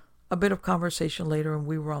 A bit of conversation later, and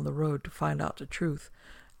we were on the road to find out the truth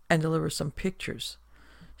and deliver some pictures.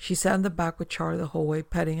 She sat in the back with Charlie the whole way,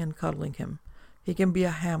 petting and cuddling him. He can be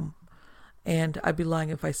a ham, and I'd be lying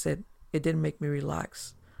if I said it didn't make me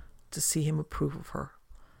relax to see him approve of her.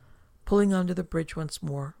 Pulling under the bridge once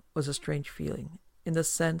more was a strange feeling, in the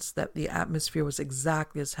sense that the atmosphere was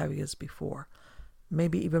exactly as heavy as before,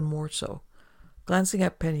 maybe even more so. Glancing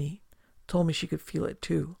at Penny told me she could feel it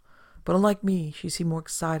too, but unlike me, she seemed more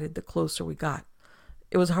excited the closer we got.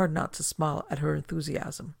 It was hard not to smile at her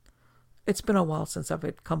enthusiasm. It's been a while since I've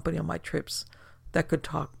had company on my trips that could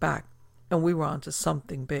talk back, and we were on to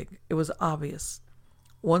something big. It was obvious.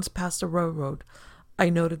 Once past the railroad, I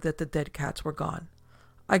noted that the dead cats were gone.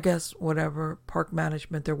 I guess whatever park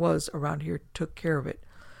management there was around here took care of it.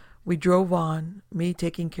 We drove on, me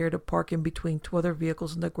taking care to park in between two other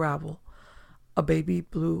vehicles in the gravel, a baby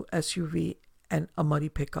blue SUV and a muddy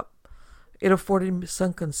pickup. It afforded me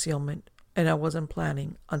some concealment, and I wasn't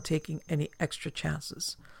planning on taking any extra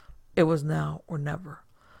chances. It was now or never.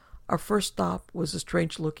 Our first stop was a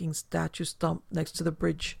strange-looking statue stump next to the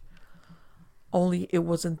bridge. Only it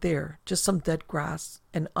wasn't there, just some dead grass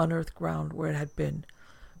and unearthed ground where it had been.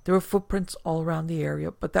 There were footprints all around the area,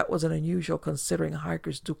 but that wasn't unusual considering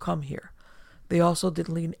hikers do come here. They also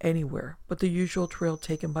didn't lead anywhere but the usual trail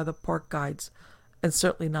taken by the park guides, and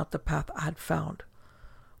certainly not the path I had found.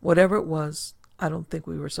 Whatever it was, I don't think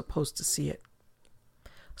we were supposed to see it.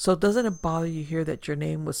 So doesn't it bother you here that your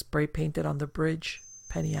name was spray-painted on the bridge?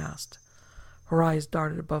 Penny asked. Her eyes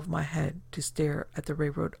darted above my head to stare at the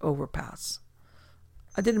railroad overpass.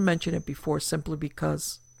 I didn't mention it before simply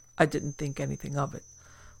because I didn't think anything of it.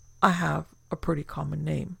 I have a pretty common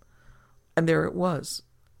name. And there it was,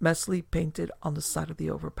 messily painted on the side of the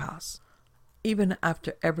overpass. Even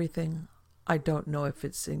after everything, I don't know if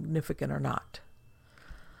it's significant or not.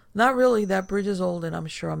 Not really. That bridge is old, and I'm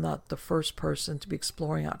sure I'm not the first person to be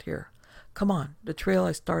exploring out here. Come on, the trail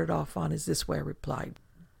I started off on is this way, I replied.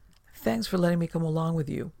 Thanks for letting me come along with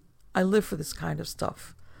you. I live for this kind of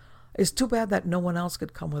stuff. It's too bad that no one else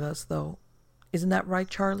could come with us, though. Isn't that right,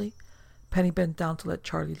 Charlie? Penny bent down to let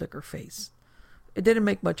Charlie lick her face. It didn't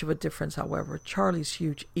make much of a difference, however. Charlie's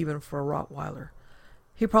huge even for a Rottweiler.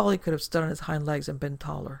 He probably could have stood on his hind legs and been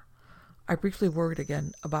taller. I briefly worried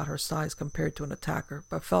again about her size compared to an attacker,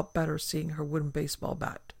 but felt better seeing her wooden baseball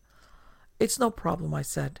bat. It's no problem, I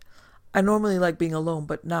said. I normally like being alone,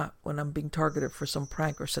 but not when I'm being targeted for some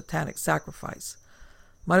prank or satanic sacrifice.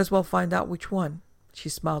 Might as well find out which one. She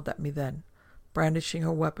smiled at me then, brandishing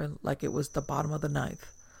her weapon like it was the bottom of the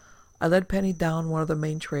knife. I led Penny down one of the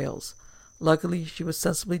main trails. Luckily, she was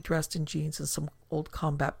sensibly dressed in jeans and some old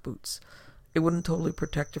combat boots. It wouldn't totally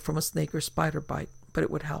protect her from a snake or spider bite, but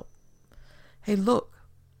it would help. Hey, look.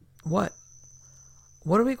 What?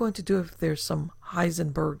 What are we going to do if there's some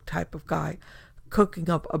Heisenberg type of guy cooking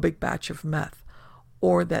up a big batch of meth?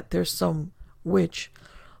 Or that there's some witch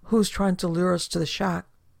who's trying to lure us to the shack,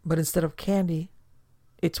 but instead of candy,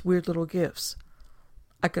 it's weird little gifts?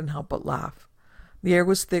 I couldn't help but laugh. The air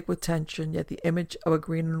was thick with tension, yet the image of a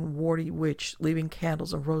green and warty witch leaving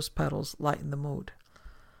candles and rose petals lightened the mood.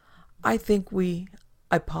 I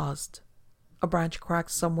paused. A branch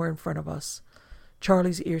cracked somewhere in front of us.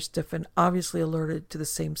 Charlie's ear stiffened, obviously alerted to the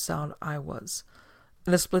same sound I was.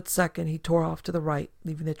 In a split second, he tore off to the right,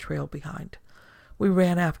 leaving the trail behind. We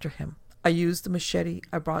ran after him. I used the machete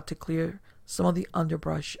I brought to clear some of the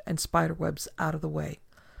underbrush and spider webs out of the way.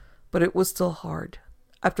 But it was still hard.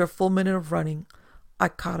 After a full minute of running, I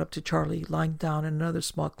caught up to Charlie, lying down in another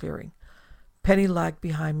small clearing. Penny lagged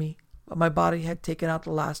behind me, but my body had taken out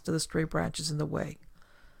the last of the stray branches in the way.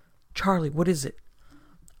 Charlie, what is it?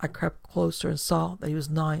 I crept closer and saw that he was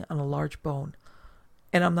gnawing on a large bone.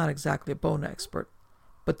 And I'm not exactly a bone expert,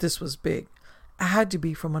 but this was big. It had to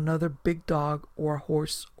be from another big dog or a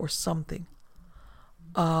horse or something.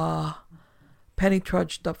 Penny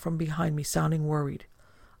trudged up from behind me, sounding worried.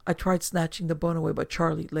 I tried snatching the bone away, but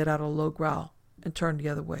Charlie let out a low growl and turned the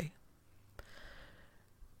other way.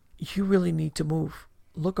 You really need to move.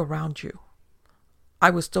 Look around you. I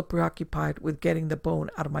was still preoccupied with getting the bone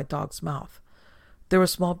out of my dog's mouth. There were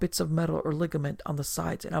small bits of metal or ligament on the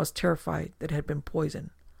sides, and I was terrified that it had been poisoned.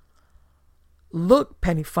 Look,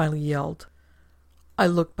 Penny finally yelled. I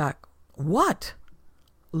looked back. What?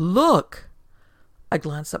 Look! I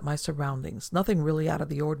glanced at my surroundings. Nothing really out of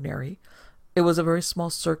the ordinary. It was a very small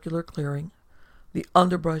circular clearing. The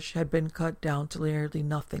underbrush had been cut down to nearly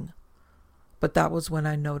nothing. But that was when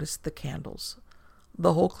I noticed the candles.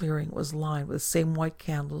 The whole clearing was lined with the same white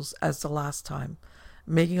candles as the last time,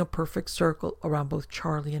 making a perfect circle around both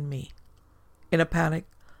Charlie and me. In a panic,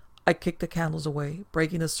 I kicked the candles away,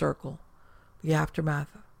 breaking the circle. The aftermath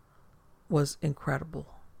was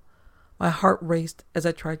incredible. My heart raced as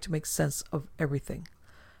I tried to make sense of everything.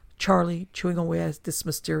 Charlie chewing away at this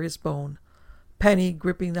mysterious bone, Penny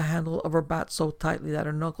gripping the handle of her bat so tightly that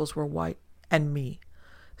her knuckles were white, and me,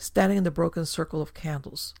 standing in the broken circle of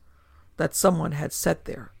candles that someone had set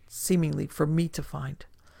there, seemingly for me to find.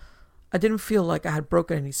 I didn't feel like I had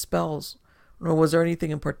broken any spells, nor was there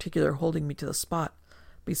anything in particular holding me to the spot,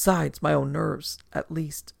 besides my own nerves. At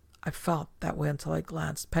least, I felt that way until I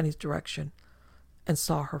glanced Penny's direction and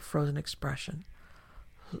saw her frozen expression.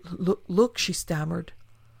 Look, she stammered.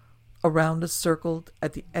 Around us, circled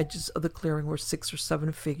at the edges of the clearing, were 6 or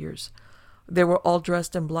 7 figures. They were all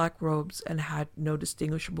dressed in black robes and had no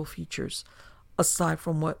distinguishable features, aside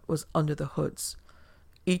from what was under the hoods.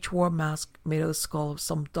 Each wore a mask made of the skull of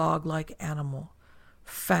some dog-like animal,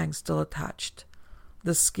 fangs still attached.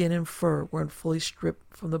 The skin and fur weren't fully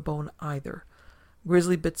stripped from the bone either.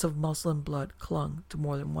 Grisly bits of muscle and blood clung to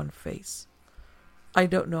more than one face. I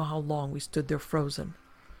don't know how long we stood there frozen.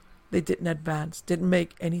 They didn't advance, didn't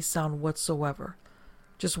make any sound whatsoever,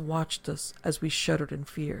 just watched us as we shuddered in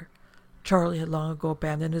fear. Charlie had long ago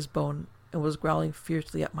abandoned his bone and was growling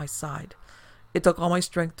fiercely at my side. It took all my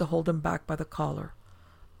strength to hold him back by the collar.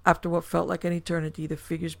 After what felt like an eternity, the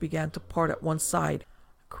figures began to part at one side,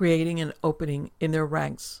 creating an opening in their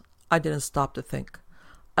ranks. I didn't stop to think.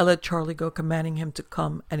 I let Charlie go, commanding him to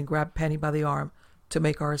come and grab Penny by the arm to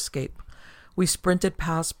make our escape. We sprinted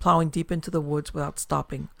past, plowing deep into the woods without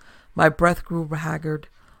stopping. My breath grew haggard,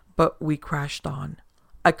 but we crashed on.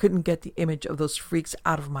 I couldn't get the image of those freaks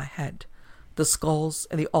out of my head. The skulls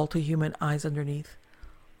and the all-too-human eyes underneath.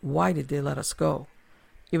 Why did they let us go?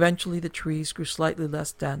 Eventually the trees grew slightly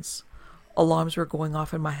less dense. Alarms were going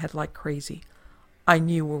off in my head like crazy. I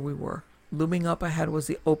knew where we were. Looming up ahead was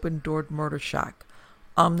the open-doored murder shack,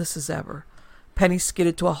 ominous as ever. Penny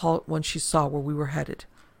skidded to a halt when she saw where we were headed.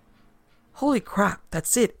 Holy crap,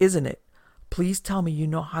 that's it, isn't it? Please tell me you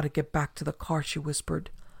know how to get back to the car, she whispered.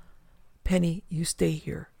 Penny, you stay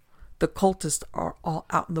here. The cultists are all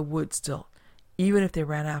out in the woods still. Even if they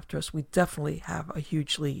ran after us, we definitely have a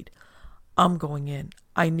huge lead. I'm going in.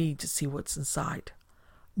 I need to see what's inside.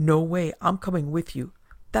 No way, I'm coming with you.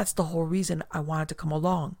 That's the whole reason I wanted to come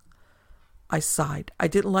along. I sighed. I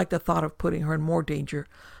didn't like the thought of putting her in more danger,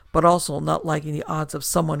 but also not liking the odds of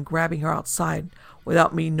someone grabbing her outside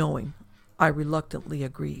without me knowing. I reluctantly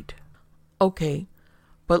agreed. Okay,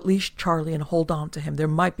 but leash Charlie and hold on to him. There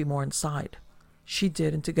might be more inside. She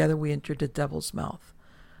did, and together we entered the Devil's Mouth.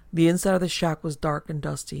 The inside of the shack was dark and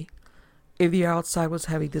dusty. If the air outside was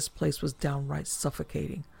heavy, this place was downright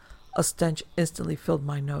suffocating. A stench instantly filled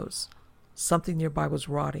my nose. Something nearby was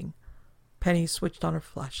rotting. Penny switched on her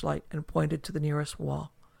flashlight and pointed to the nearest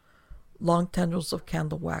wall. Long tendrils of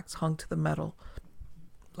candle wax hung to the metal,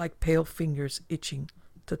 like pale fingers itching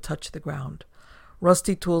to touch the ground.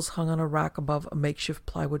 Rusty tools hung on a rack above a makeshift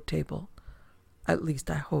plywood table. At least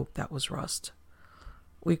I hoped that was rust.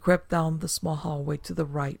 We crept down the small hallway to the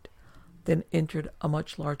right, then entered a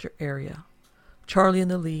much larger area. Charlie in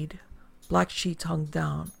the lead. Black sheets hung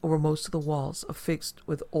down over most of the walls, affixed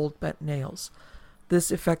with old bent nails.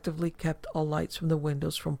 This effectively kept all lights from the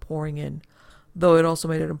windows from pouring in, though it also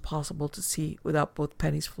made it impossible to see without both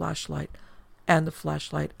Penny's flashlight and the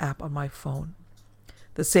flashlight app on my phone.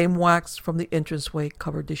 The same wax from the entranceway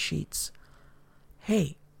covered the sheets.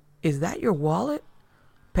 "Hey, is that your wallet?"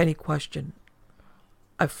 Penny questioned.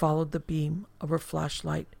 I followed the beam of her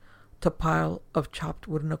flashlight to a pile of chopped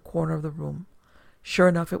wood in a corner of the room. Sure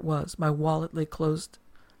enough it was. My wallet lay closed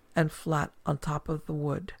and flat on top of the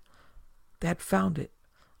wood. They had found it.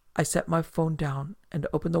 I set my phone down and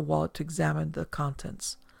opened the wallet to examine the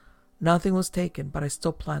contents. Nothing was taken, but I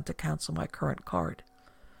still planned to cancel my current card.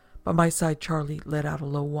 By my side, Charlie let out a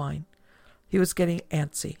low whine. He was getting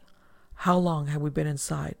antsy. How long had we been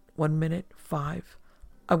inside? 1 minute? 5?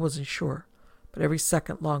 I wasn't sure, but every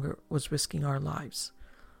second longer was risking our lives.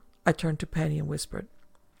 I turned to Penny and whispered,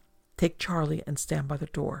 "Take Charlie and stand by the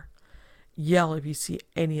door. Yell if you see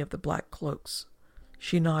any of the black cloaks."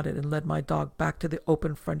 She nodded and led my dog back to the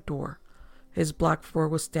open front door. His black fur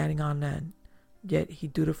was standing on end, yet he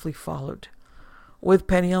dutifully followed. With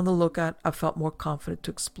Penny on the lookout, I felt more confident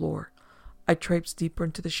to explore. I traipsed deeper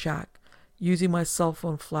into the shack, using my cell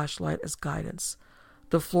phone flashlight as guidance.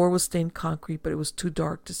 The floor was stained concrete, but it was too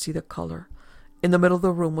dark to see the color. In the middle of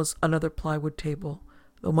the room was another plywood table,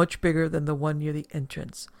 though much bigger than the one near the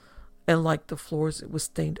entrance, and like the floors, it was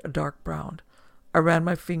stained a dark brown. I ran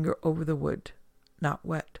my finger over the wood. Not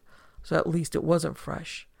wet, so at least it wasn't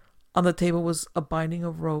fresh. On the table was a binding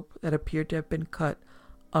of rope that appeared to have been cut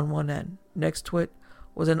on one end. Next to it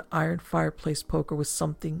was an iron fireplace poker with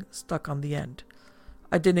something stuck on the end.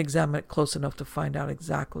 I didn't examine it close enough to find out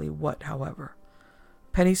exactly what, however.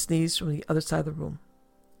 Penny sneezed from the other side of the room.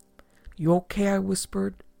 "You okay?" I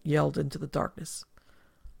whispered, yelled into the darkness.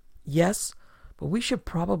 "Yes, but we should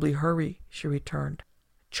probably hurry," she returned.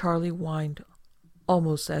 Charlie whined,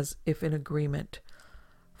 almost as if in agreement.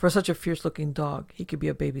 For such a fierce-looking dog, he could be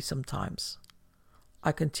a baby sometimes.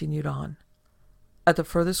 I continued on. At the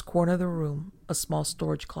furthest corner of the room, a small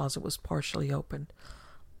storage closet was partially opened.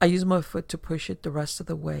 I used my foot to push it the rest of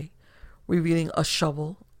the way, revealing a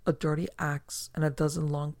shovel, a dirty axe, and a dozen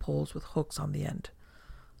long poles with hooks on the end.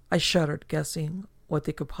 I shuddered, guessing what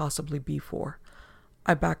they could possibly be for.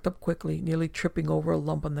 I backed up quickly, nearly tripping over a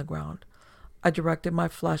lump on the ground. I directed my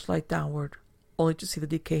flashlight downward, only to see the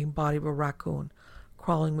decaying body of a raccoon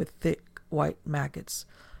crawling with thick white maggots.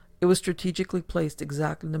 It was strategically placed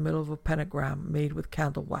exactly in the middle of a pentagram made with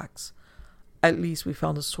candle wax. At least we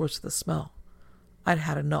found the source of the smell. I'd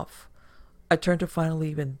had enough. I turned to finally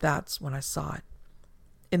leave, and that's when I saw it.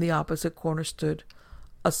 In the opposite corner stood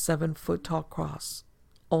a 7-foot-tall cross,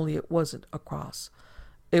 only it wasn't a cross.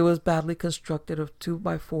 It was badly constructed of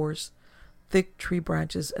 2x4s, thick tree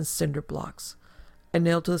branches, and cinder blocks. And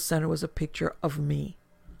nailed to the center was a picture of me.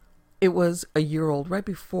 It was a year old, right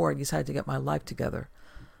before I decided to get my life together.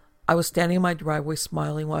 I was standing in my driveway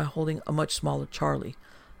smiling while holding a much smaller Charlie.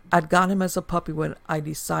 I'd got him as a puppy when I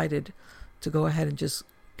decided to go ahead and just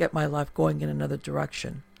get my life going in another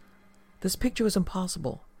direction. This picture was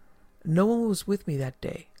impossible. No one was with me that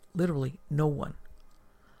day. Literally no one.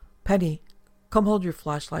 "Penny, come hold your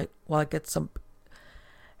flashlight while I get some..."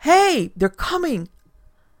 "Hey, they're coming!"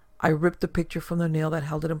 I ripped the picture from the nail that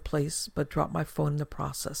held it in place, but dropped my phone in the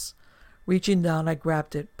process. Reaching down, I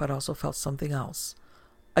grabbed it, but also felt something else.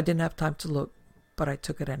 I didn't have time to look, but I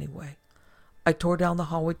took it anyway. I tore down the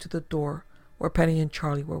hallway to the door where Penny and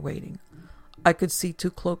Charlie were waiting. I could see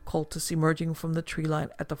 2 cloaked cultists emerging from the tree line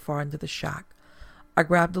at the far end of the shack. I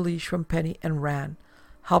grabbed the leash from Penny and ran,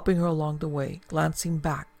 helping her along the way. Glancing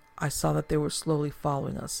back, I saw that they were slowly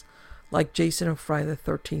following us, like Jason and Friday the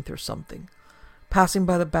 13th or something. Passing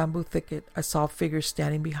by the bamboo thicket, I saw a figure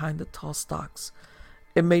standing behind the tall stalks.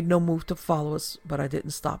 It made no move to follow us, but I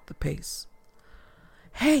didn't stop the pace.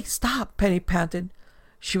 "Hey, stop!" Penny panted.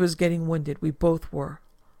 She was getting winded. We both were.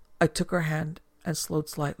 I took her hand and slowed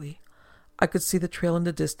slightly. I could see the trail in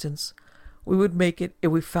the distance. We would make it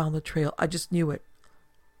if we found the trail. I just knew it.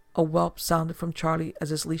 A whelp sounded from Charlie as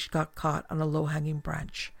his leash got caught on a low-hanging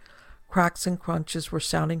branch. Cracks and crunches were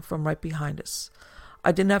sounding from right behind us.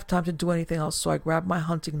 I didn't have time to do anything else, so I grabbed my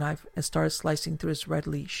hunting knife and started slicing through his red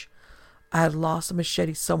leash. I had lost a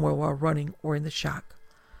machete somewhere while running or in the shack.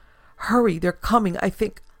 "Hurry, they're coming, I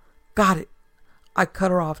think. Got it." I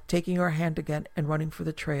cut her off, taking her hand again and running for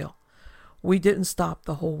the trail. We didn't stop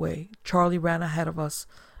the whole way. Charlie ran ahead of us,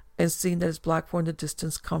 and seeing that his black boy in the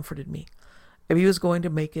distance comforted me. If he was going to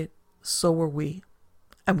make it, so were we.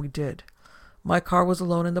 And we did. My car was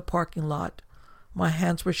alone in the parking lot. My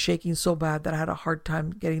hands were shaking so bad that I had a hard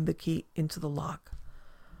time getting the key into the lock.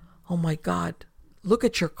 "Oh my God, look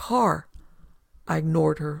at your car." I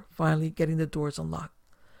ignored her, finally getting the doors unlocked.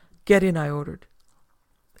 "Get in," I ordered.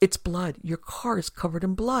 "It's blood. Your car is covered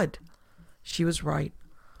in blood." She was right.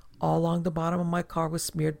 All along the bottom of my car was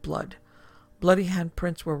smeared blood. Bloody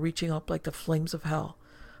handprints were reaching up like the flames of hell,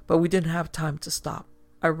 but we didn't have time to stop.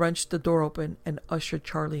 I wrenched the door open and ushered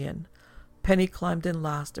Charlie in. Penny climbed in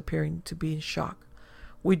last, appearing to be in shock.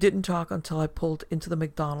 We didn't talk until I pulled into the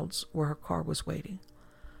McDonald's where her car was waiting.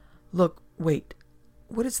 "Look, wait.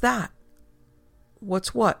 What is that?"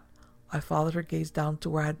 "What's what?" I followed her gaze down to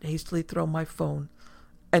where I had hastily thrown my phone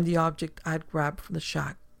and the object I had grabbed from the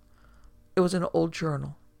shack. It was an old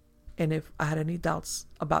journal, and if I had any doubts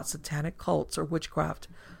about satanic cults or witchcraft,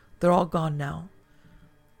 they're all gone now.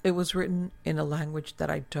 It was written in a language that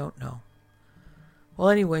I don't know. Well,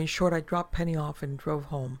 anyway, in short, I dropped Penny off and drove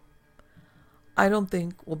home. I don't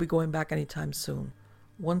think we'll be going back anytime soon.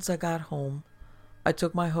 Once I got home, I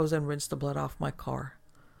took my hose and rinsed the blood off my car.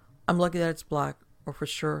 I'm lucky that it's black, or for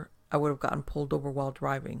sure I would have gotten pulled over while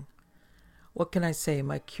driving. What can I say?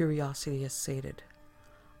 My curiosity is sated.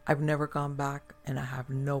 I've never gone back, and I have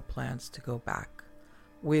no plans to go back,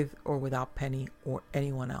 with or without Penny or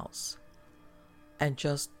anyone else. And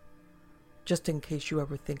just in case you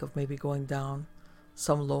ever think of maybe going down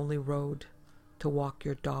some lonely road to walk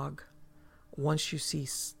your dog, once you see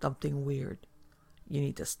something weird, you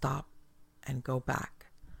need to stop and go back,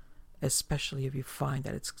 especially if you find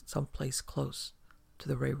that it's someplace close to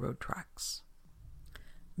the railroad tracks.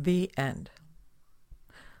 The end.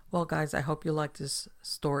 Well, guys, I hope you liked this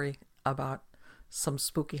story about some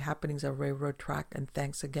spooky happenings at railroad track, and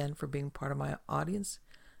thanks again for being part of my audience.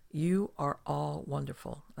 You are all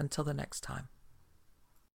wonderful. Until the next time.